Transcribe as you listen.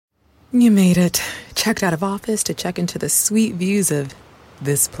You made it. Checked out of office to check into the sweet views of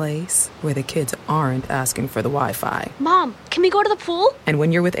this place where the kids aren't asking for the Wi-Fi. Mom, can we go to the pool? And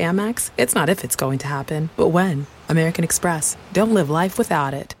when you're with Amex, it's not if it's going to happen, but when. American Express. Don't live life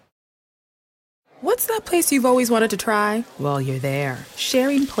without it. What's that place you've always wanted to try? Well, you're there,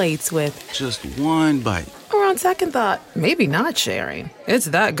 sharing plates with... Just one bite. Or on second thought, maybe not sharing. It's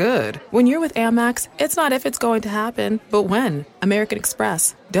that good. When you're with Amex, it's not if it's going to happen, but when. American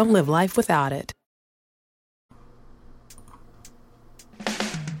Express. Don't live life without it.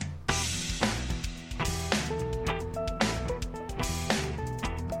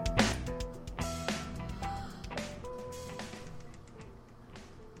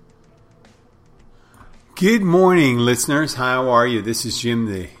 Good morning, listeners. How are you? This is Jim,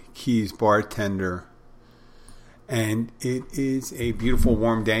 the Keys bartender. And it is a beautiful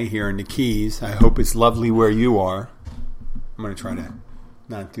warm day here in the Keys. I hope it's lovely where you are. I'm going to try to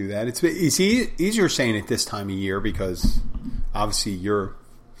not do that. It's easier saying it this time of year because obviously you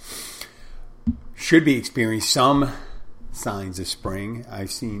should be experiencing some signs of spring.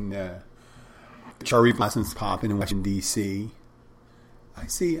 I've seen cherry blossoms popping in Washington, D.C. I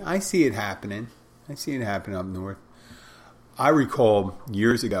see it happening. I see it happen up north. I recall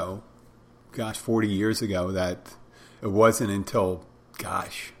years ago, 40 years ago, that it wasn't until,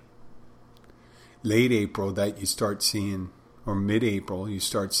 late April that you start seeing, or mid-April, you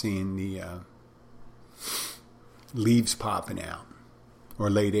start seeing the leaves popping out. Or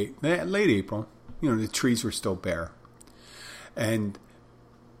late April, the trees were still bare. And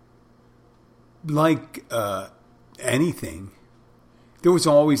like anything, there was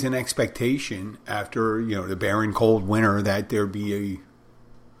always an expectation after, the barren cold winter that there'd be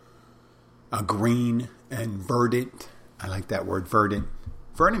a green and verdant. I like that word, verdant.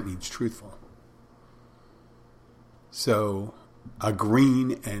 Verdant means truthful. So, a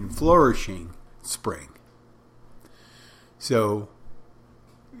green and flourishing spring. So,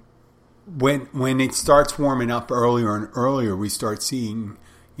 when it starts warming up earlier and earlier, we start seeing,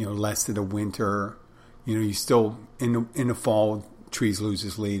 less of the winter. You still, in the fall, trees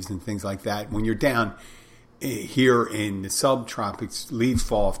loses leaves and things like that. When you're down here in the subtropics, leaves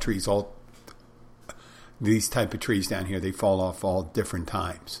fall off trees. All these type of trees down here, they fall off all different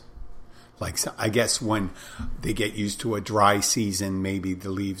times. Like, I guess when they get used to a dry season, maybe the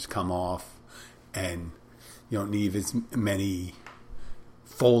leaves come off and you don't need as many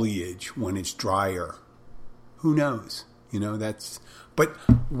foliage when it's drier. Who knows? But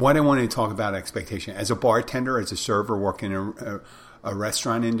what I wanted to talk about expectation. As a bartender, as a server working in a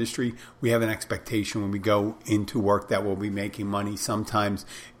restaurant industry, we have an expectation when we go into work that we'll be making money. Sometimes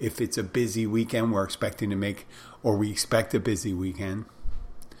if it's a busy weekend, we expect a busy weekend,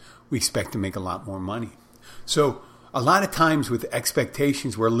 we expect to make a lot more money. So a lot of times with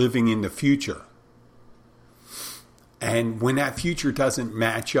expectations, we're living in the future. And when that future doesn't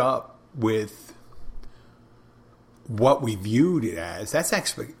match up with what we viewed it as, that's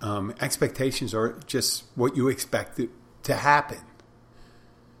expectations are just what you expect to happen.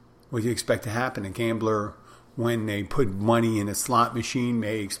 What you expect to happen. A gambler, when they put money in a slot machine,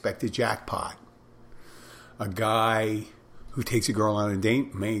 may expect a jackpot. A guy who takes a girl on a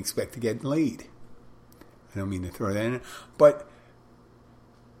date may expect to get laid. I don't mean to throw that in, but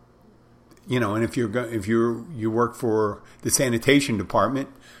and if you work for the sanitation department,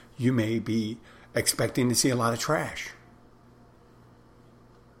 you may be expecting to see a lot of trash,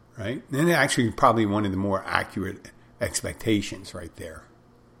 right? And actually, probably one of the more accurate expectations right there.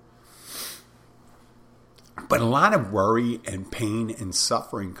 But a lot of worry and pain and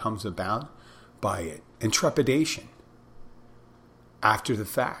suffering comes about by it, and trepidation after the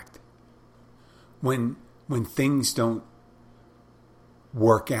fact. When things don't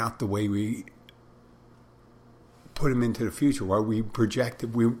work out the way we put them into the future, where we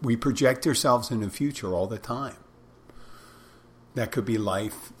project ourselves in the future all the time. That could be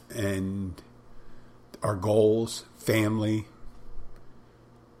life and our goals, family,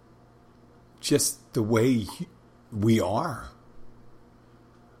 just the way we are.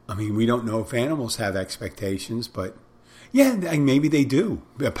 I mean, we don't know if animals have expectations, but yeah, maybe they do.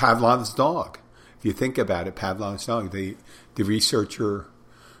 Pavlov's dog. If you think about it, Pavlov's dog, the researcher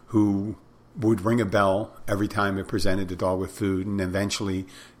who would ring a bell every time it presented the dog with food, and eventually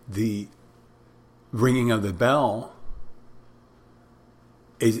the ringing of the bell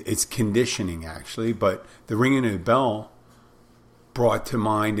it's conditioning actually, but the ringing of the bell brought to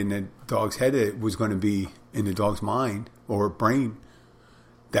mind in the dog's head that it was going to be in the dog's mind or brain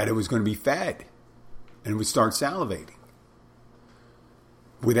that it was going to be fed and would start salivating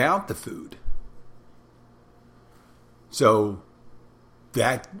without the food. So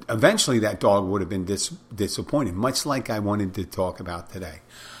that eventually that dog would have been disappointed, much like I wanted to talk about today.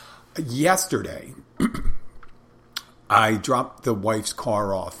 Yesterday, I dropped the wife's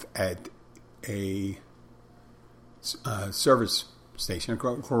car off at a service station, a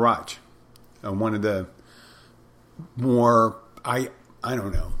garage. One of the more, I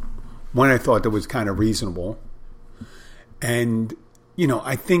don't know, one I thought that was kind of reasonable. And,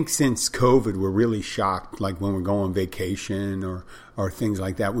 I think since COVID, we're really shocked, like when we go on vacation or things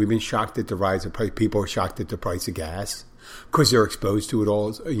like that. We've been shocked at the rise of price. People are shocked at the price of gas because they're exposed to it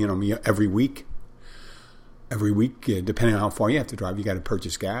all, every week. Every week, depending on how far you have to drive, you got to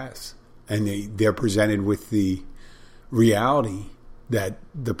purchase gas. And they're presented with the reality that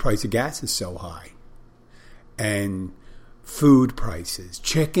the price of gas is so high. And food prices,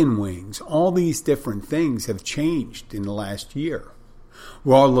 chicken wings, all these different things have changed in the last year.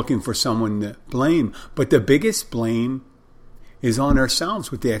 We're all looking for someone to blame, but the biggest blame is on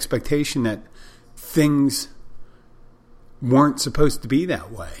ourselves with the expectation that things weren't supposed to be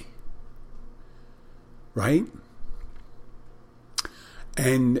that way. Right?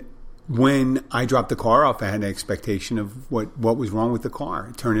 And when I dropped the car off, I had an expectation of what was wrong with the car.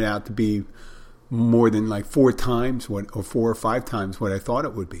 It turned out to be more than like 4 or 5 times what I thought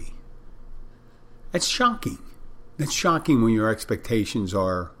it would be. That's shocking. That's shocking when your expectations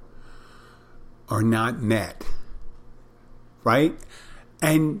are not met. Right?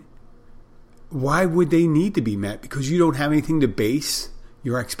 And why would they need to be met? Because you don't have anything to base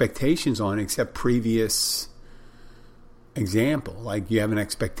your expectations on except previous example. Like you have an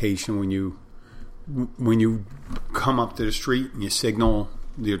expectation when you come up to the street and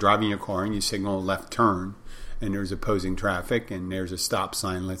you're driving your car and you signal a left turn and there's opposing traffic and there's a stop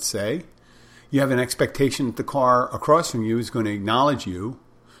sign, let's say. You have an expectation that the car across from you is going to acknowledge you,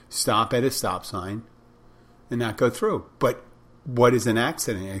 stop at a stop sign, and not go through. But what is an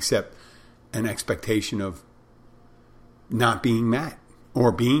accident except an expectation of not being met?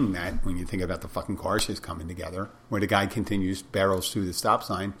 Or being met when you think about the fucking cars just coming together, where the guy barrels through the stop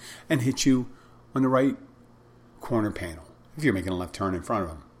sign and hits you on the right corner panel. If you're making a left turn in front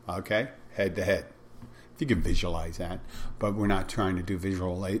of him, okay? Head to head. If you can visualize that. But we're not trying to do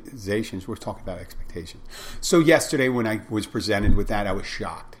visualizations. We're talking about expectations. So yesterday when I was presented with that, I was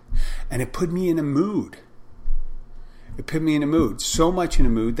shocked. And it put me in a mood. It put me in a mood. So much in a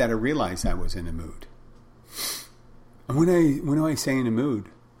mood that I realized I was in a mood. And when I say in a mood,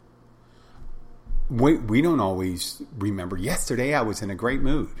 we don't always remember, yesterday I was in a great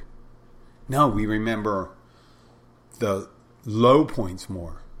mood. No, we remember the low points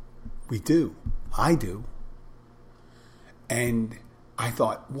more. We do. I do. And I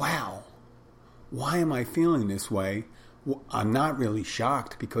thought, wow, why am I feeling this way? Well, I'm not really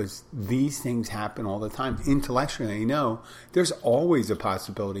shocked because these things happen all the time. Intellectually, I know there's always a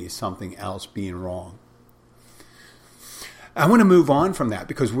possibility of something else being wrong. I want to move on from that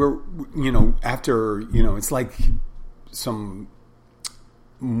because it's like some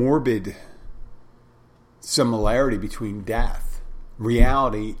morbid similarity between death.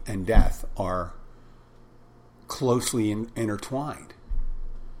 Reality and death are closely intertwined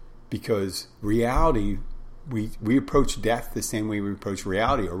because reality, we approach death the same way we approach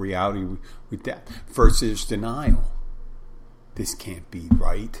reality, or reality with death. First is denial. This can't be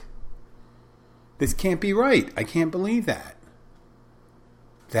right. This can't be right. I can't believe that.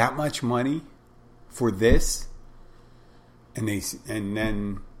 That much money for this, and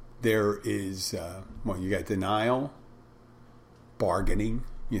then there is you got denial, bargaining.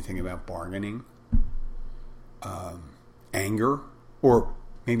 You think about bargaining, anger, or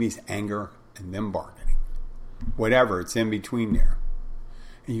maybe it's anger and then bargaining. Whatever, it's in between there.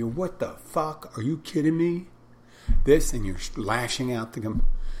 And you, what the fuck? Are you kidding me? This, and you're lashing out to them.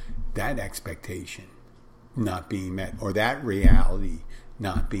 That expectation not being met, or that reality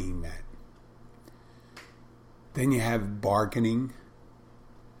not being met. Then you have bargaining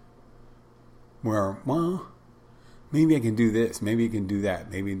where, well, maybe I can do this, maybe I can do that,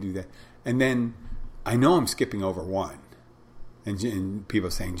 maybe I can do that. And then I know I'm skipping over one. And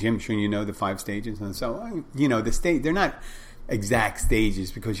people saying, Jim, shouldn't you know the 5 stages? And so, they're not exact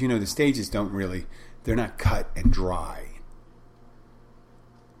stages because, the stages they're not cut and dry.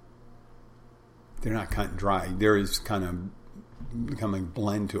 They're not cut and dry. There is kind of becoming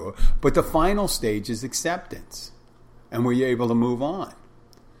blend to it. But the final stage is acceptance. And where you're able to move on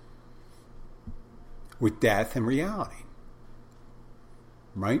with death and reality.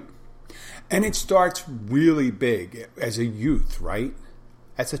 Right? And it starts really big as a youth, right?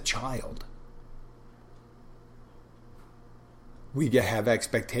 As a child. We have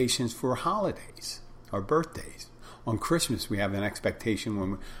expectations for holidays, our birthdays. on Christmas, we have an expectation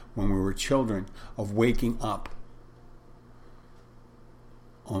when we were children of waking up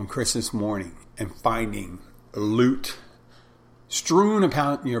on Christmas morning and finding loot strewn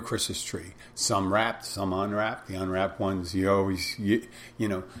about your Christmas tree. Some wrapped, some unwrapped. The unwrapped ones, you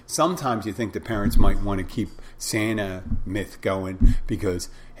know, sometimes you think the parents might want to keep Santa myth going because,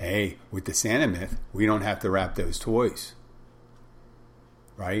 hey, with the Santa myth, we don't have to wrap those toys.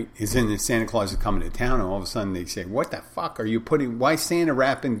 Right? Isn't the Santa Claus is coming to town and all of a sudden they say, what the fuck are you putting, why Santa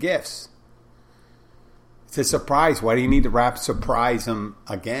wrapping gifts? It's a surprise. Why do you need to surprise them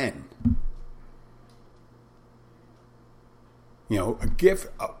again? You know, a gift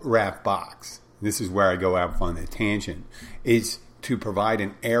wrap box, this is where I go out on a tangent, is to provide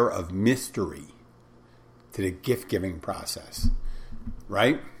an air of mystery to the gift-giving process.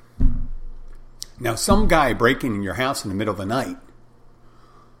 Right? Now, some guy breaking in your house in the middle of the night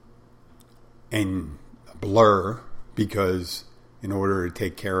and blur, because in order to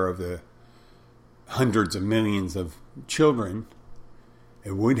take care of the hundreds of millions of children,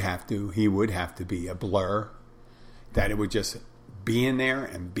 he would have to be a blur, that it would just be in there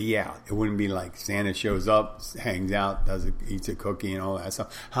and be out. It wouldn't be like Santa shows up, hangs out, eats a cookie and all that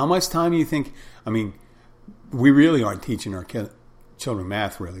stuff. How much time do you think, I mean, we really aren't teaching our children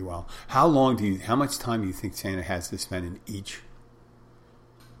math really well. How much time do you think Santa has to spend in each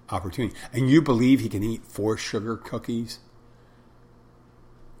opportunity? And you believe he can eat 4 sugar cookies?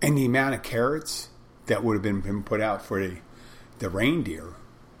 And the amount of carrots that would have been put out for the reindeer,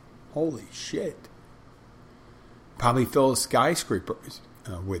 holy shit. Probably fill skyscrapers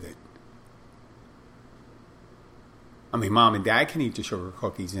with it. I mean, mom and dad can eat the sugar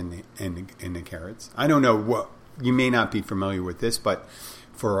cookies and the carrots. I don't know what, you may not be familiar with this, but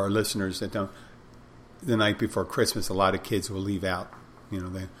for our listeners that don't, the night before Christmas, a lot of kids will leave out,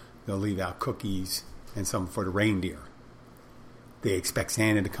 they'll leave out cookies and some for the reindeer. They expect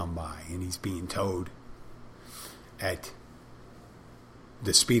Santa to come by, and he's being towed at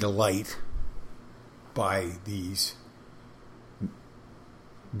the speed of light by these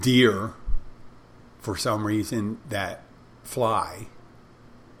deer, for some reason, that fly,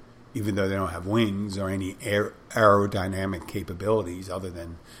 even though they don't have wings or any aerodynamic capabilities other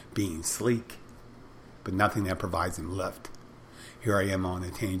than being sleek, but nothing that provides them lift. Here I am on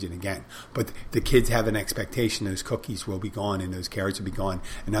a tangent again. But the kids have an expectation those cookies will be gone and those carrots will be gone.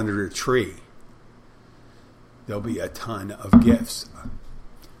 And under the tree, there'll be a ton of gifts,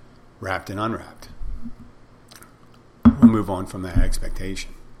 wrapped and unwrapped. We'll move on from that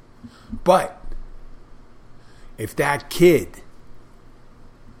expectation. But if that kid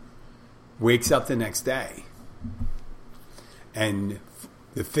wakes up the next day and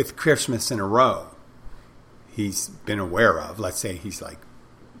the 5th Christmas in a row he's been aware of, let's say he's like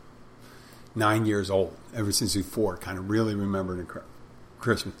 9 years old, ever since he's 4, kind of really remembering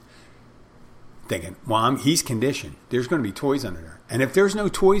Christmas, thinking, well, he's conditioned. There's going to be toys under there. And if there's no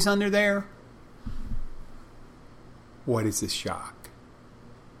toys under there, what is this shock?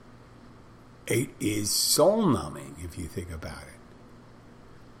 It is soul-numbing if you think about it.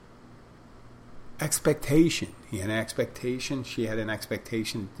 Expectation. He had an expectation. She had an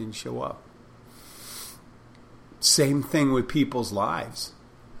expectation. It didn't show up. Same thing with people's lives.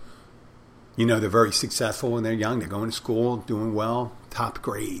 They're very successful when they're young. They're going to school, doing well, top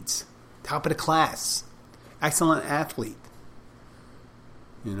grades, top of the class, excellent athlete.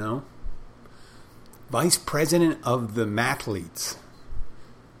 Vice president of the mathletes,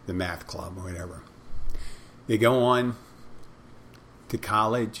 the math club or whatever. They go on to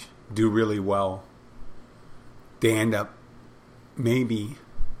college, do really well. They end up maybe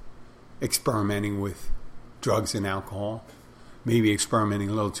experimenting with drugs and alcohol, maybe experimenting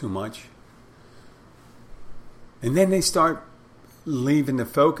a little too much. And then they start leaving the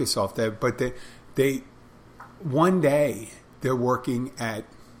focus off that. But they one day they're working at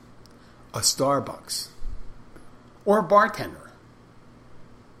a Starbucks or a bartender,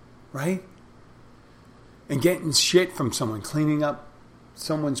 right? And getting shit from someone, cleaning up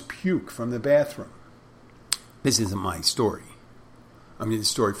someone's puke from the bathroom. This isn't my story. I mean, it's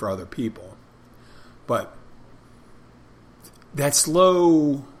a story for other people. But that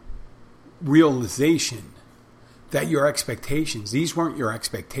slow realization that your expectations, these weren't your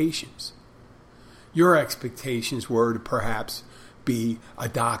expectations. Your expectations were to perhaps be a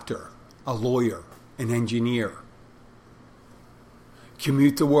doctor, a lawyer, an engineer,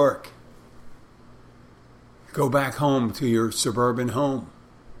 commute to work, go back home to your suburban home,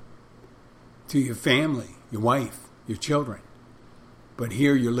 to your family, your wife, your children. But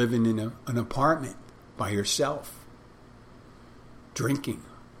here you're living in an apartment by yourself, drinking,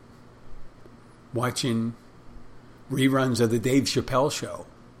 watching reruns of the Dave Chappelle show.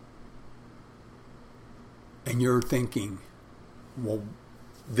 And you're thinking, well,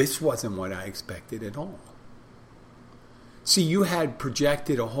 this wasn't what I expected at all. See, you had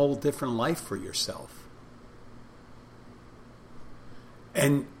projected a whole different life for yourself.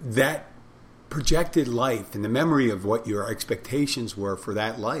 And that projected life and the memory of what your expectations were for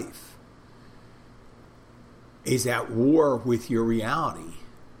that life is at war with your reality.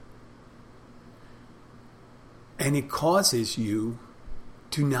 And it causes you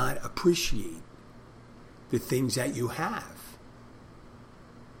to not appreciate the things that you have.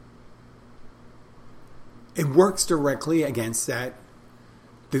 It works directly against the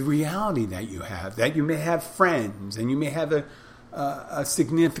reality that you have, that you may have friends and you may have a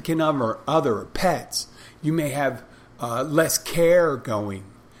significant other, pets. You may have less care going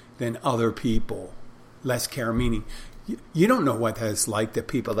than other people. Less care meaning you don't know what that's like, the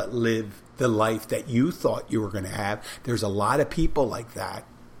people that live the life that you thought you were going to have. There's a lot of people like that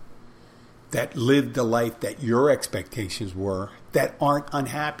live the life that your expectations were that aren't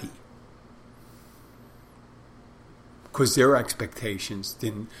unhappy. Because their expectations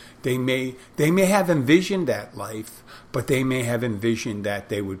didn't. They may have envisioned that life, but they may have envisioned that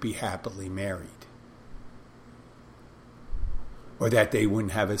they would be happily married, or that they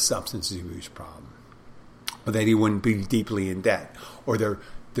wouldn't have a substance abuse problem, or that he wouldn't be deeply in debt, or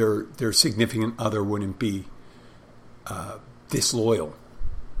their significant other wouldn't be disloyal.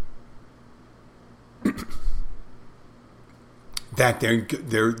 That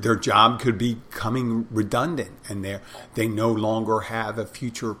their job could be becoming redundant and they no longer have a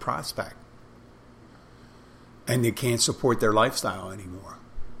future prospect. And they can't support their lifestyle anymore.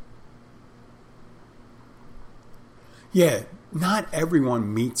 Yeah, not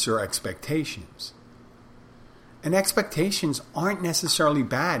everyone meets their expectations. And expectations aren't necessarily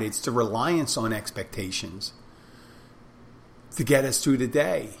bad. It's the reliance on expectations to get us through the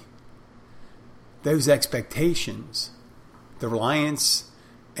day. Those expectations, the reliance,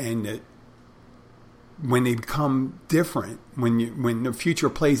 and when they become different, when the future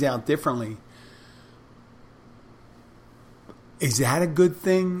plays out differently, is that a good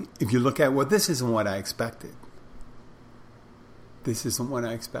thing? If you look at, well, this isn't what I expected. This isn't what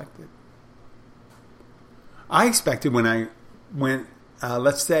I expected. I expected when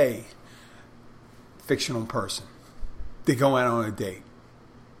let's say, fictional person, they go out on a date.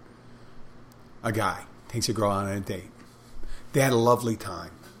 A guy takes a girl out on a date. They had a lovely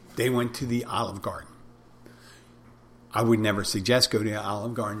time. They went to the Olive Garden. I would never suggest go to the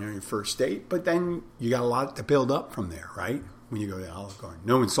Olive Garden on your first date, but then you got a lot to build up from there, right? When you go to the Olive Garden.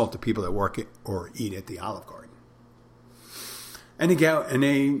 No insult to people that work at or eat at the Olive Garden. And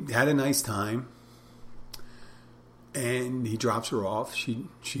they had a nice time. And he drops her off. She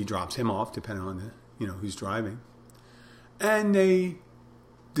drops him off, depending on who's driving. And they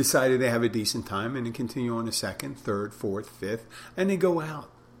decided they have a decent time, and they continue on a second, third, fourth, fifth, and they go out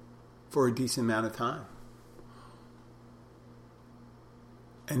for a decent amount of time.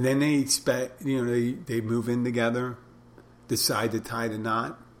 And then they expect, they move in together, decide to tie the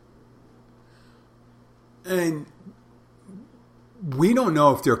knot. And we don't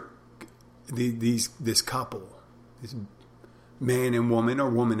know if they're this couple, this man and woman, or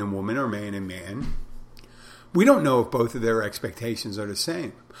woman and woman, or man and man. We don't know if both of their expectations are the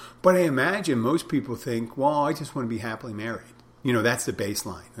same. But I imagine most people think, well, I just want to be happily married. That's the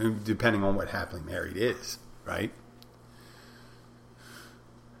baseline, depending on what happily married is, right?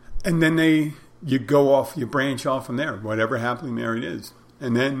 And then you branch off from there, whatever happily married is.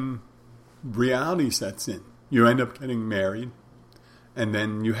 And then reality sets in. You end up getting married. And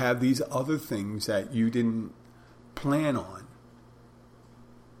then you have these other things that you didn't plan on.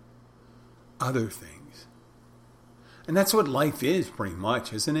 Other things. And that's what life is, pretty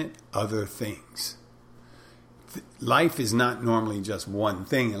much, isn't it? Other things. Life is not normally just one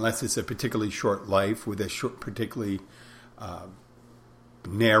thing, unless it's a particularly short life with a particularly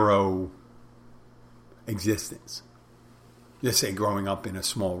narrow existence. Just say growing up in a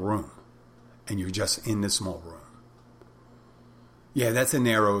small room, and you're just in the small room. Yeah, that's a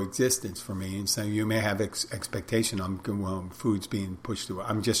narrow existence for me. And so you may have expectation. Food's being pushed through.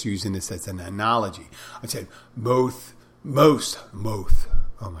 I'm just using this as an analogy. I said most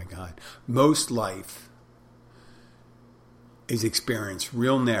life is experienced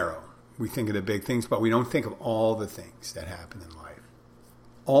real narrow. We think of the big things, but we don't think of all the things that happen in life.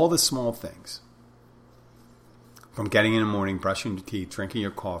 All the small things. From getting in the morning, brushing your teeth, drinking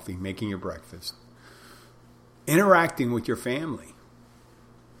your coffee, making your breakfast, interacting with your family,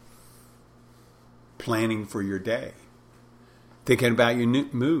 planning for your day, Thinking about your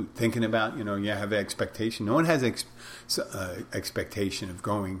mood, thinking about, you have expectation. No one has expectation of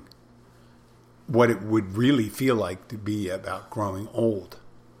growing, what it would really feel like to be about growing old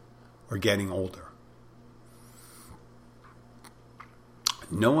or getting older.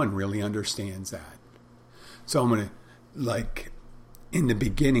 No one really understands that. So I'm going to, in the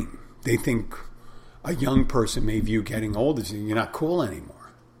beginning, they think a young person may view getting old as you're not cool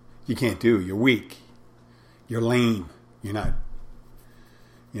anymore. You can't do, you're weak, you're lame, you're not,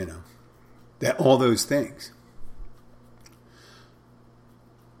 that all those things.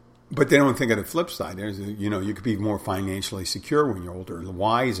 But they don't think of the flip side. There's, you could be more financially secure when you're older,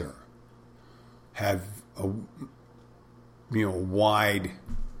 wiser, have a wide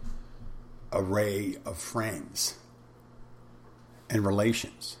array of friends and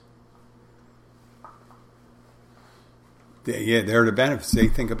relations. They're the benefits. They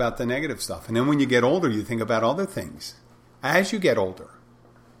think about the negative stuff. And then when you get older, you think about other things. As you get older,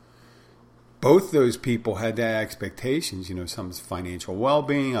 both those people had their expectations. Some is financial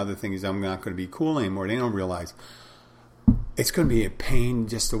well-being, other things, I'm not going to be cool anymore. They don't realize it's going to be a pain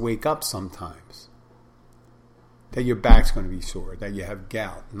just to wake up sometimes. That your back's going to be sore, that you have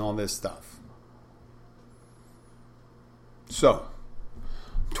gout and all this stuff. So,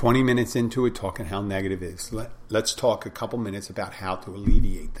 20 minutes into it, talking how negative it is. Let's talk a couple minutes about how to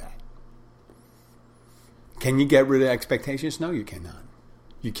alleviate that. Can you get rid of expectations? No, you cannot.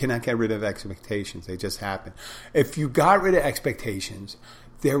 You cannot get rid of expectations. They just happen. If you got rid of expectations,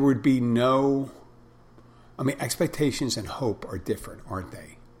 there would be no... expectations and hope are different, aren't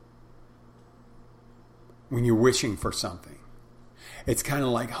they? When you're wishing for something. It's kind of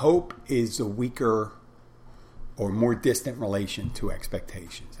like hope is a weaker or more distant relation to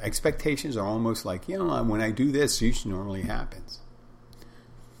expectations. Expectations are almost like, when I do this, usually normally happens.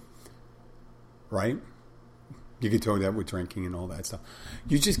 Right? You could throw that with drinking and all that stuff.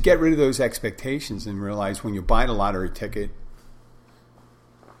 You just get rid of those expectations and realize when you buy the lottery ticket,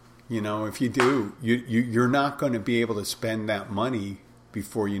 if you do, you're not going to be able to spend that money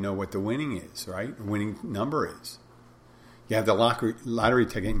before you know what the winning is, right? The winning number is. You have the lottery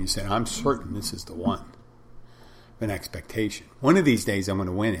ticket and you say, I'm certain this is the one. An expectation. One of these days I'm going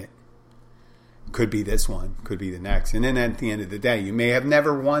to win it. Could be this one, could be the next. And then at the end of the day, you may have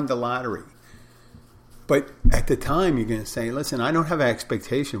never won the lottery. But at the time, you're going to say, listen, I don't have an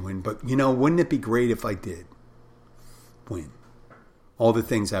expectation win, but, wouldn't it be great if I did win? All the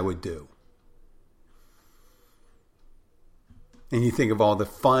things I would do. And you think of all the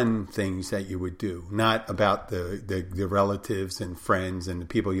fun things that you would do, not about the relatives and friends and the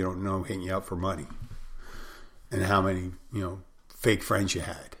people you don't know hitting you up for money. And how many, fake friends you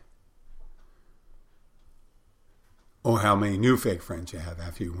had. Or how many new fake friends you have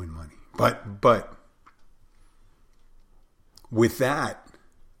after you win money. But with that,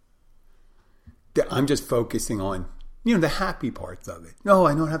 I'm just focusing on, the happy parts of it. No,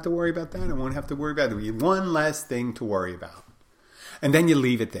 I don't have to worry about that. I won't have to worry about it. One less thing to worry about. And then you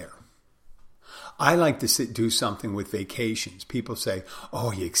leave it there. I like to do something with vacations. People say, oh,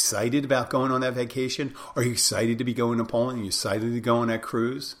 are you excited about going on that vacation? Are you excited to be going to Poland? Are you excited to go on that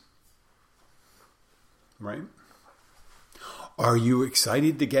cruise? Right? Are you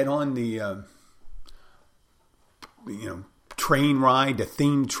excited to get on the, train ride, the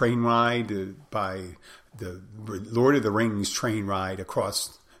themed train ride by the Lord of the Rings train ride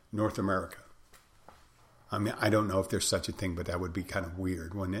across North America? I don't know if there's such a thing, but that would be kind of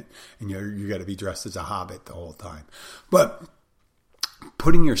weird, wouldn't it? And you got to be dressed as a hobbit the whole time. But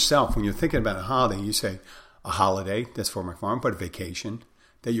putting yourself, when you're thinking about a holiday, you say, a holiday, that's for my farm, but a vacation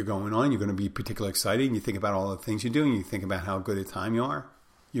that you're going on, you're going to be particularly excited, and you think about all the things you're doing, you think about how good a time you're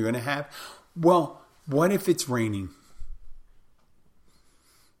going to have. Well, what if it's raining?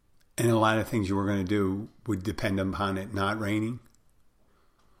 And a lot of things you were going to do would depend upon it not raining.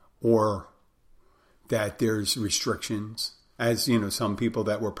 Or that there's restrictions. As some people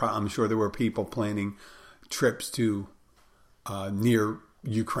that were, I'm sure there were people planning trips to near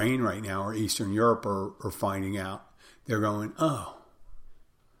Ukraine right now or Eastern Europe are finding out. They're going, oh,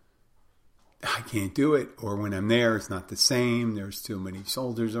 I can't do it. Or when I'm there, it's not the same. There's too many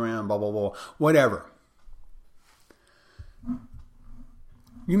soldiers around, blah, blah, blah, whatever.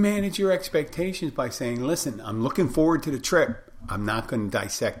 You manage your expectations by saying, listen, I'm looking forward to the trip. I'm not going to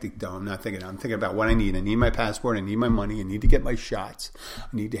dissect it, though. I'm thinking about what I need. I need my passport. I need my money. I need to get my shots.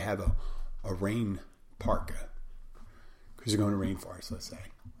 I need to have a rain parka. Because you're going to rainforest, let's say.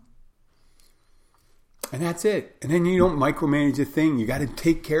 And that's it. And then you don't micromanage a thing. You got to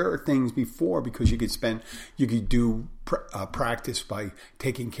take care of things before, because you could do practice by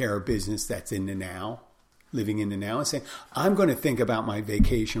taking care of business that's in the now. living in the now and saying, I'm going to think about my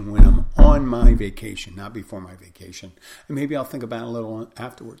vacation when I'm on my vacation, not before my vacation. And maybe I'll think about it a little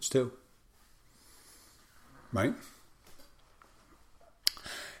afterwards too. Right?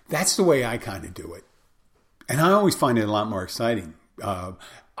 That's the way I kind of do it. And I always find it a lot more exciting.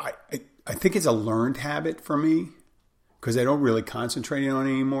 I think it's a learned habit for me because I don't really concentrate on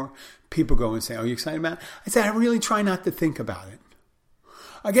it anymore. People go and say, are you excited about it? I say, I really try not to think about it.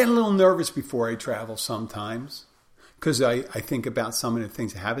 I get a little nervous before I travel sometimes because I think about some of the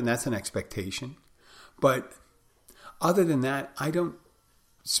things that happen. That's an expectation. But other than that, I don't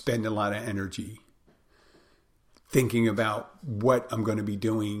spend a lot of energy thinking about what I'm going to be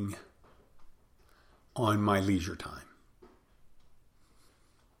doing on my leisure time.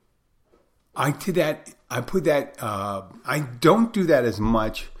 I don't do that as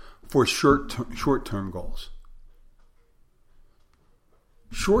much for short-term goals.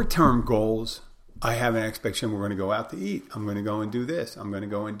 Short-term goals, I have an expectation we're going to go out to eat. I'm going to go and do this. I'm going to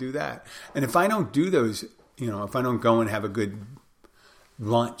go and do that. And if I don't do those, if I don't go and have a good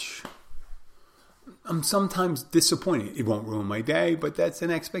lunch, I'm sometimes disappointed. It won't ruin my day, but that's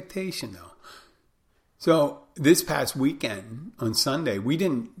an expectation though. So this past weekend on Sunday,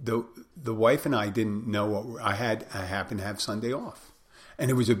 the wife and I didn't know what I happened to have Sunday off. And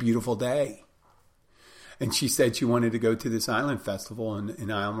it was a beautiful day. And she said she wanted to go to this island festival in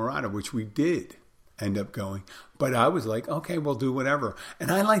Islamorada, which we did end up going. But I was like, okay, we'll do whatever.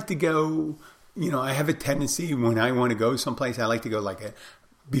 And I like to go, I have a tendency when I want to go someplace, I like to go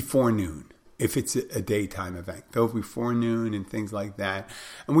before noon. If it's a daytime event, go before noon and things like that.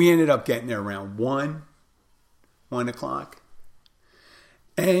 And we ended up getting there around 1 o'clock.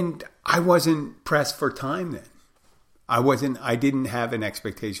 And I wasn't pressed for time then. I didn't have an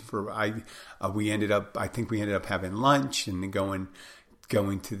expectation for, I think we ended up having lunch and then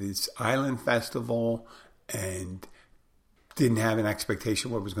going to this island festival and didn't have an expectation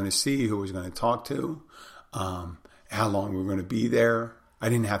what I was going to see, who I was going to talk to, how long we were going to be there. I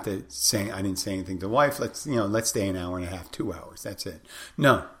didn't say anything to the wife. Let's stay an hour and a half, 2 hours. That's it.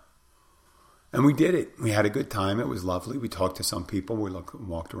 No. And we did it. We had a good time. It was lovely. We talked to some people. We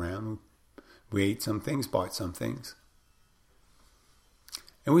walked around. We ate some things, bought some things.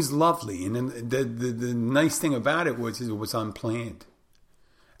 It was lovely. And then the nice thing about it was it was unplanned.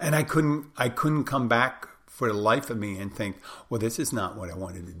 And I couldn't come back for the life of me and think, well, this is not what I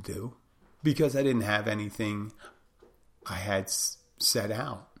wanted to do. Because I didn't have anything I had set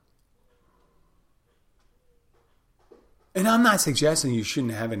out. And I'm not suggesting you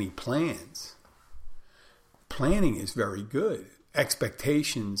shouldn't have any plans. Planning is very good.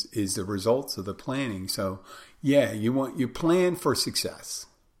 Expectations is the results of the planning. So, yeah, you plan for success.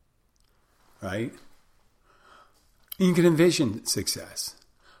 Right? You can envision success.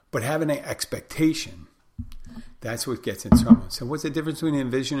 But having an expectation, that's what gets in trouble. So what's the difference between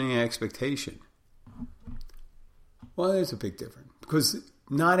envisioning and expectation? Well, there's a big difference. Because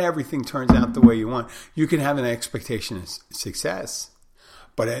not everything turns out the way you want. You can have an expectation of success,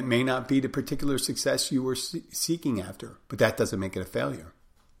 but it may not be the particular success you were seeking after. But that doesn't make it a failure.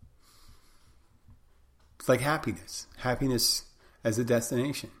 It's like happiness. Happiness as a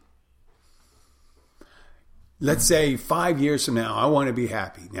destination. Let's say 5 years from now, I want to be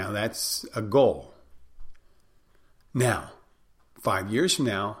happy. Now, that's a goal. Now, 5 years from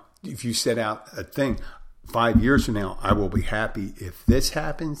now, if you set out a thing, 5 years from now, I will be happy if this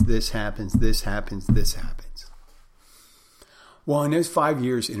happens, this happens, this happens, this happens. Well, in those 5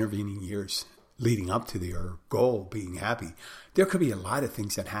 years, intervening years, leading up to your goal, being happy, there could be a lot of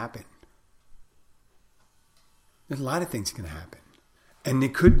things that happen. There's a lot of things can happen. And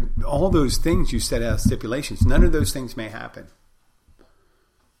it could, all those things you set out stipulations, none of those things may happen.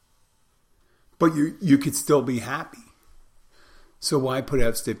 But you could still be happy. So why put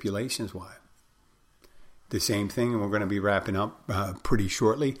out stipulations? Why? The same thing, and we're going to be wrapping up pretty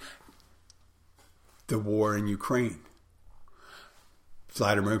shortly. The war in Ukraine.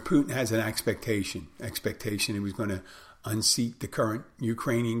 Vladimir Putin has an expectation he was going to unseat the current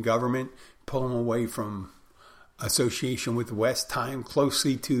Ukrainian government, pull them away from association with the West, tie him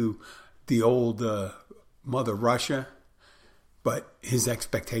closely to the old mother Russia. But his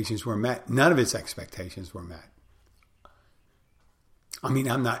expectations were met. None of his expectations were met. I mean,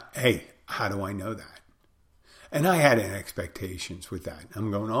 how do I know that? And I had expectations with that.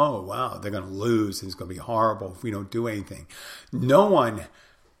 I'm going, oh, wow, they're going to lose. It's going to be horrible if we don't do anything. No one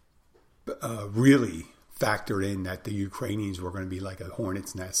really factored in that the Ukrainians were going to be like a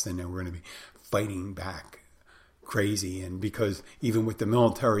hornet's nest and they were going to be fighting back crazy. And because even with the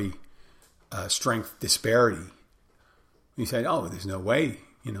military strength disparity, you said, oh, there's no way,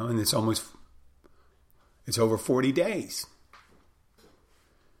 and it's almost, It's over 40 days.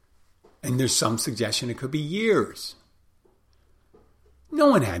 And there's some suggestion it could be years. No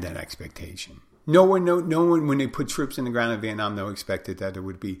one had that expectation. No one, when they put troops in the ground in Vietnam, no one expected that it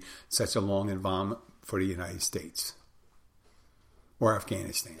would be such a long involvement for the United States or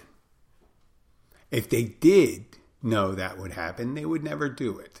Afghanistan. If they did know that would happen, they would never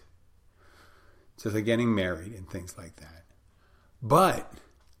do it. So they're getting married and things like that. But,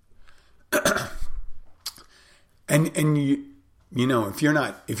 and you know, if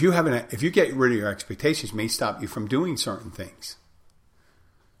you get rid of your expectations, it may stop you from doing certain things.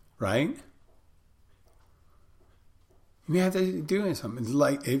 Right? You may have to do something.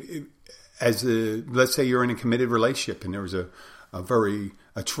 Like, let's say you're in a committed relationship and there was a very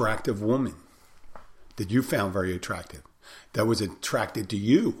attractive woman that you found very attractive, that was attracted to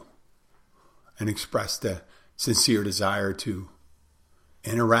you and expressed a sincere desire to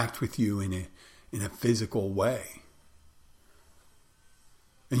interact with you in a physical way.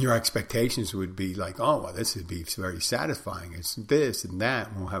 And your expectations would be like, oh, well, this would be very satisfying. It's this and that.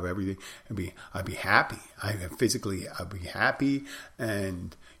 And we'll have everything. I'd be happy. I'd be happy.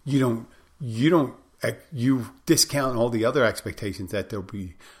 And you discount all the other expectations that there'll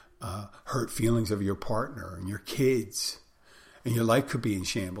be hurt feelings of your partner and your kids, and your life could be in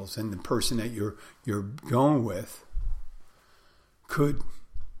shambles. And the person that you're going with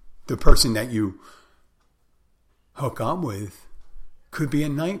the person that you hook up with could be a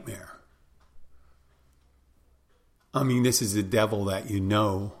nightmare. I mean, this is the devil that you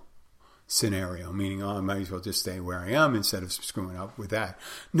know scenario, meaning, I might as well just stay where I am instead of screwing up with that.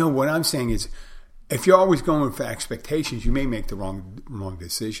 No, what I'm saying is, if you're always going for expectations, you may make the wrong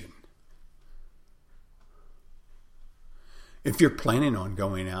decision. If you're planning on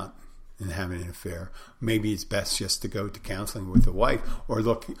going out and having an affair, maybe it's best just to go to counseling with the wife or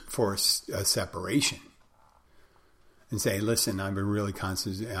look for a separation. And say, listen, I've been really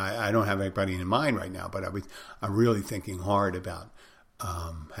concentrating. I don't have anybody in mind right now, but I'm really thinking hard about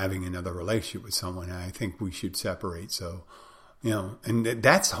having another relationship with someone. And I think we should separate. So, and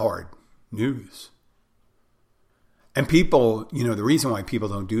that's hard news. And people, the reason why people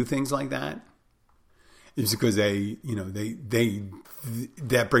don't do things like that is because they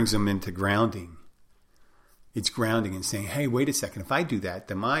that brings them into grounding. It's grounding and saying, hey, wait a second. If I do that,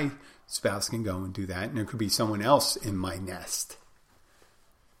 then my spouse can go and do that, and there could be someone else in my nest.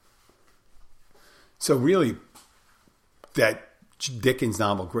 So really, that Dickens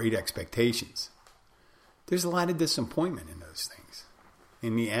novel, Great Expectations, there's a lot of disappointment in those things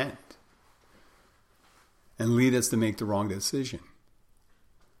in the end, and lead us to make the wrong decision.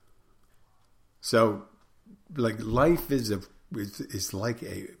 So, like, life is like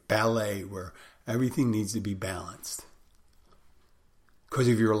a ballet where everything needs to be balanced. Because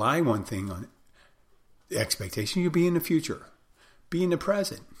if you rely one thing on the expectation, you'll be in the future. Be in the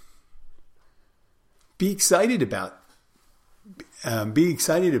present. Be excited about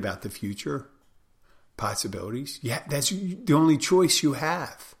the future possibilities. Yeah, that's the only choice you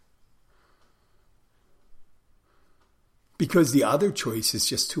have. Because the other choice is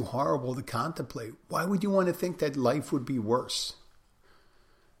just too horrible to contemplate. Why would you want to think that life would be worse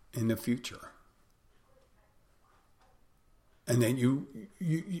in the future? And then you,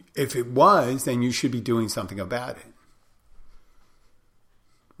 if it was, then you should be doing something about it.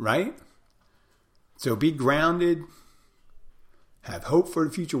 Right? So be grounded, have hope for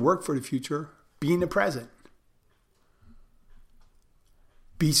the future, work for the future, be in the present.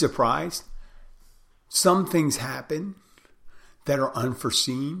 Be surprised. Some things happen that are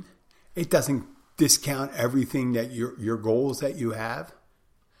unforeseen. It doesn't discount everything that your goals that you have.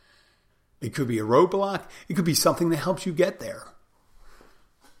 It could be a roadblock. It could be something that helps you get there.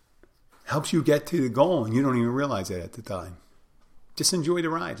 Helps you get to the goal and you don't even realize it at the time. Just enjoy the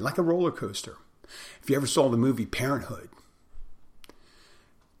ride, like a roller coaster. If you ever saw the movie Parenthood,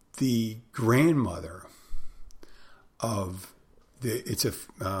 the grandmother of it's a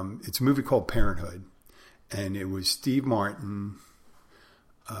movie called Parenthood, and it was Steve Martin,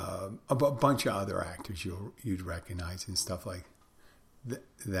 a bunch of other actors you'd recognize and stuff like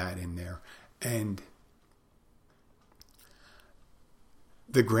that in there. And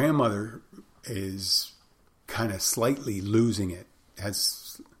the grandmother is kind of slightly losing it.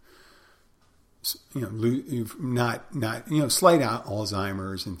 Has slight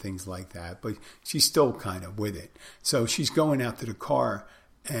Alzheimer's and things like that, but she's still kind of with it. So she's going out to the car,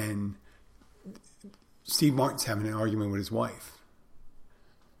 and Steve Martin's having an argument with his wife,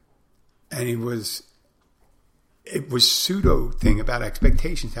 and it was pseudo thing about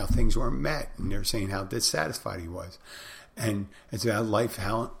expectations, how things weren't met, and they're saying how dissatisfied he was, and it's about life,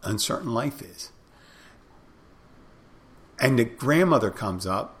 how uncertain life is. And the grandmother comes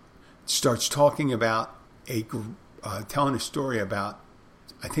up, starts talking about telling a story about,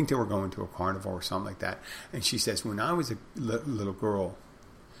 I think they were going to a carnival or something like that. And she says, when I was a little girl,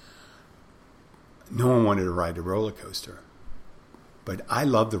 no one wanted to ride the roller coaster. But I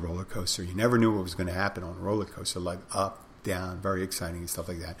loved the roller coaster. You never knew what was going to happen on a roller coaster, like up, down, very exciting and stuff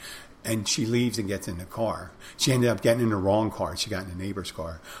like that. And she leaves and gets in the car. She ended up getting in the wrong car. She got in the neighbor's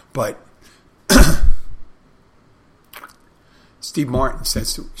car. But Steve Martin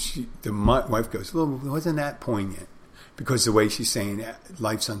says, the wife goes, well, wasn't that poignant? Because the way she's saying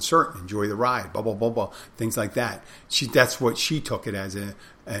life's uncertain, enjoy the ride, blah, blah, blah, blah, things like that. That's what she took it as a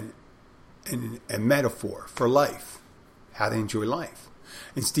metaphor for life, how to enjoy life.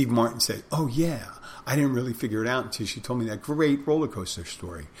 And Steve Martin said, oh, yeah, I didn't really figure it out until she told me that great roller coaster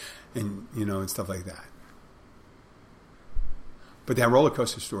story and, and stuff like that. But that roller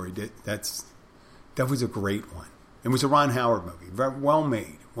coaster story, that was a great one. It was a Ron Howard movie, very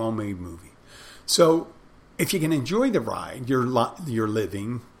well-made movie. So if you can enjoy the ride, you're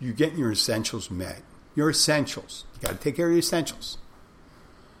living, you're getting your essentials met. Your essentials. You got to take care of your essentials,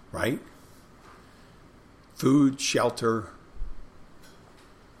 right? Food, shelter,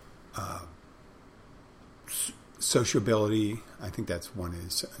 sociability. I think that's one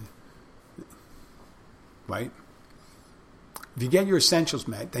is, right? If you get your essentials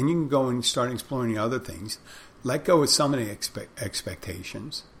met, then you can go and start exploring the other things. Let go of some of the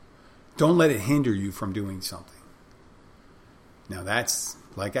expectations. Don't let it hinder you from doing something. Now that's,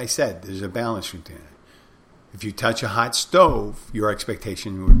 like I said, there's a balance routine. If you touch a hot stove, your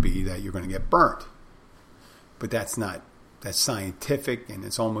expectation would be that you're going to get burnt. But that's scientific and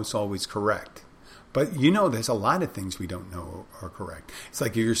it's almost always correct. But there's a lot of things we don't know are correct. It's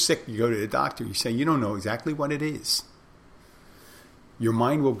like if you're sick, you go to the doctor, you say you don't know exactly what it is. Your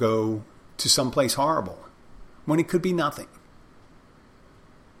mind will go to someplace horrible when it could be nothing.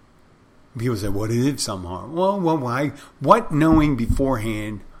 People say, what is some harm? Well, why? What knowing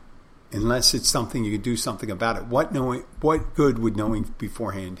beforehand, unless it's something you could do something about it, what good would knowing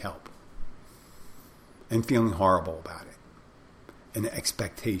beforehand help? And feeling horrible about it. An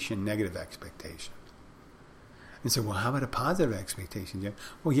expectation, negative expectation. And so, well, how about a positive expectation, Jim?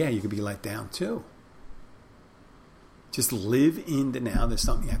 Well, yeah, you could be let down too. Just live in the now. There's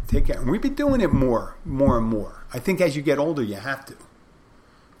something you have to take care of. And we've been doing it more and more. I think as you get older, you have to.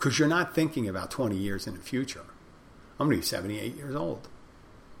 Because you're not thinking about 20 years in the future. I'm going to be 78 years old.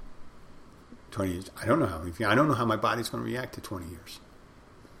 20 years. I don't know how my body's going to react to 20 years.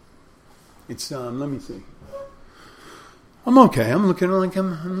 It's let me see. I'm okay. I'm looking like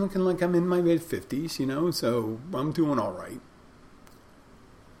I'm in my mid-50s, so I'm doing all right.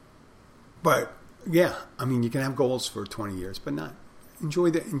 But yeah, you can have goals for 20 years, but not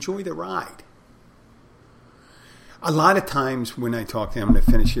enjoy the ride. A lot of times when I talk, I'm going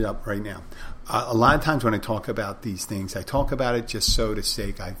to finish it up right now. A lot of times when I talk about these things, I talk about it just so to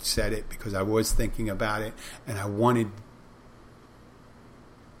sake. I've said it because I was thinking about it and I wanted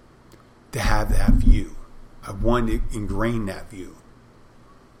to have that view. I wanted to ingrain that view.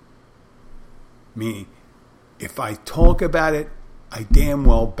 Meaning, if I talk about it, I damn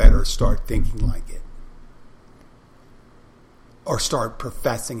well better start thinking like it. Or start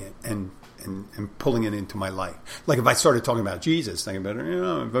professing it and pulling it into my life. Like if I started talking about Jesus, thinking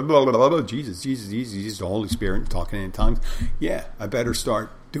about blah, blah, blah, blah, Jesus, the Holy Spirit, talking in tongues. Yeah, I better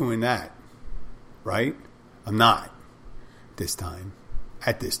start doing that. Right? I'm not this time.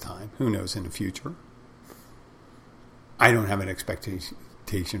 At this time. Who knows in the future? I don't have an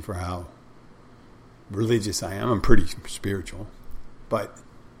expectation for how religious I am. I'm pretty spiritual. But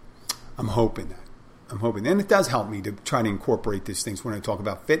I'm hoping that. And it does help me to try to incorporate these things. When I talk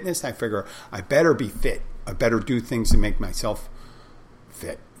about fitness, I figure I better be fit. I better do things to make myself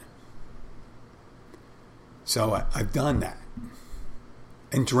fit. So I've done that.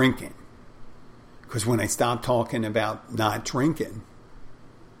 And drinking. Because when I stop talking about not drinking,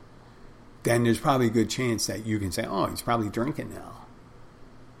 then there's probably a good chance that you can say, oh, he's probably drinking now.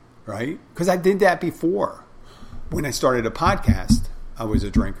 Right? Because I did that before. When I started a podcast, I was a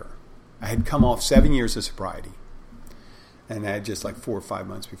drinker. I had come off 7 years of sobriety. And I had just like 4 or 5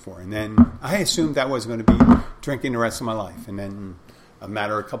 months before. And then I assumed I was going to be drinking the rest of my life. And then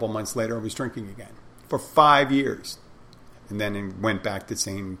a couple months later, I was drinking again. For 5 years. And then it went back to the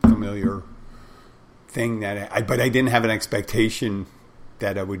same familiar thing but I didn't have an expectation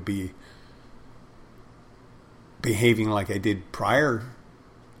that I would be behaving like I did prior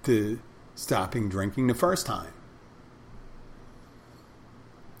to stopping drinking the first time.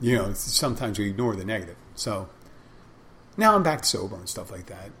 Sometimes we ignore the negative. So now I'm back sober and stuff like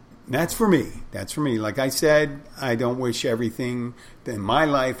that. That's for me. That's for me. Like I said, I don't wish everything in my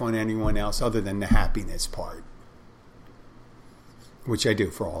life on anyone else other than the happiness part, which I do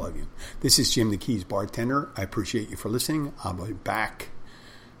for all of you. This is Jim the Keys bartender. I appreciate you for listening. I'll be back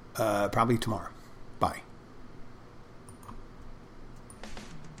probably tomorrow. Bye.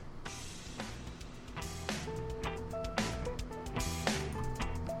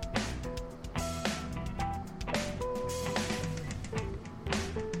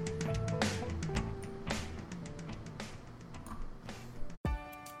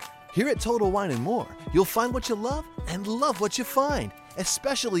 Here at Total Wine & More, you'll find what you love and love what you find,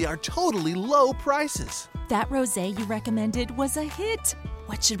 especially our totally low prices. That rosé you recommended was a hit.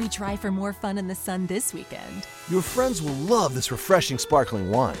 What should we try for more fun in the sun this weekend? Your friends will love this refreshing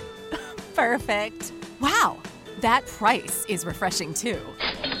sparkling wine. Perfect. Wow, that price is refreshing too.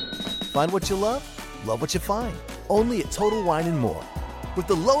 Find what you love what you find. Only at Total Wine & More. With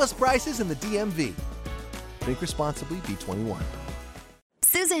the lowest prices in the DMV. Drink responsibly, B21.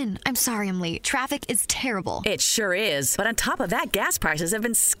 Susan, I'm sorry I'm late. Traffic is terrible. It sure is. But on top of that, gas prices have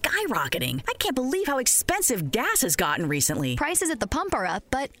been skyrocketing. I can't believe how expensive gas has gotten recently. Prices at the pump are up,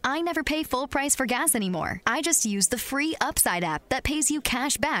 but I never pay full price for gas anymore. I just use the free Upside app that pays you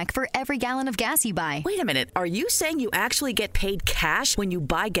cash back for every gallon of gas you buy. Wait a minute. Are you saying you actually get paid cash when you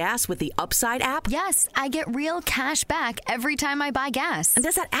buy gas with the Upside app? Yes, I get real cash back every time I buy gas. And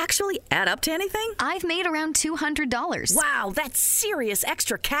does that actually add up to anything? I've made around $200. Wow, that's serious extra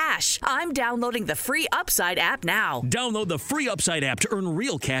cash. I'm downloading the free Upside app now. Download the free Upside app to earn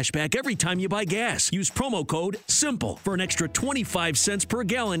real cash back every time you buy gas. Use promo code SIMPLE for an extra 25 cents per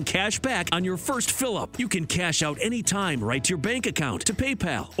gallon cash back on your first fill-up. You can cash out anytime right to your bank account, to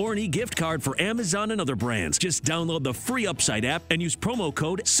PayPal, or an e-gift card for Amazon and other brands. Just download the free Upside app and use promo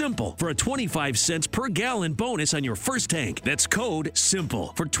code SIMPLE for a 25 cents per gallon bonus on your first tank. That's code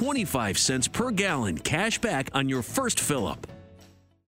SIMPLE for 25 cents per gallon cash back on your first fill-up.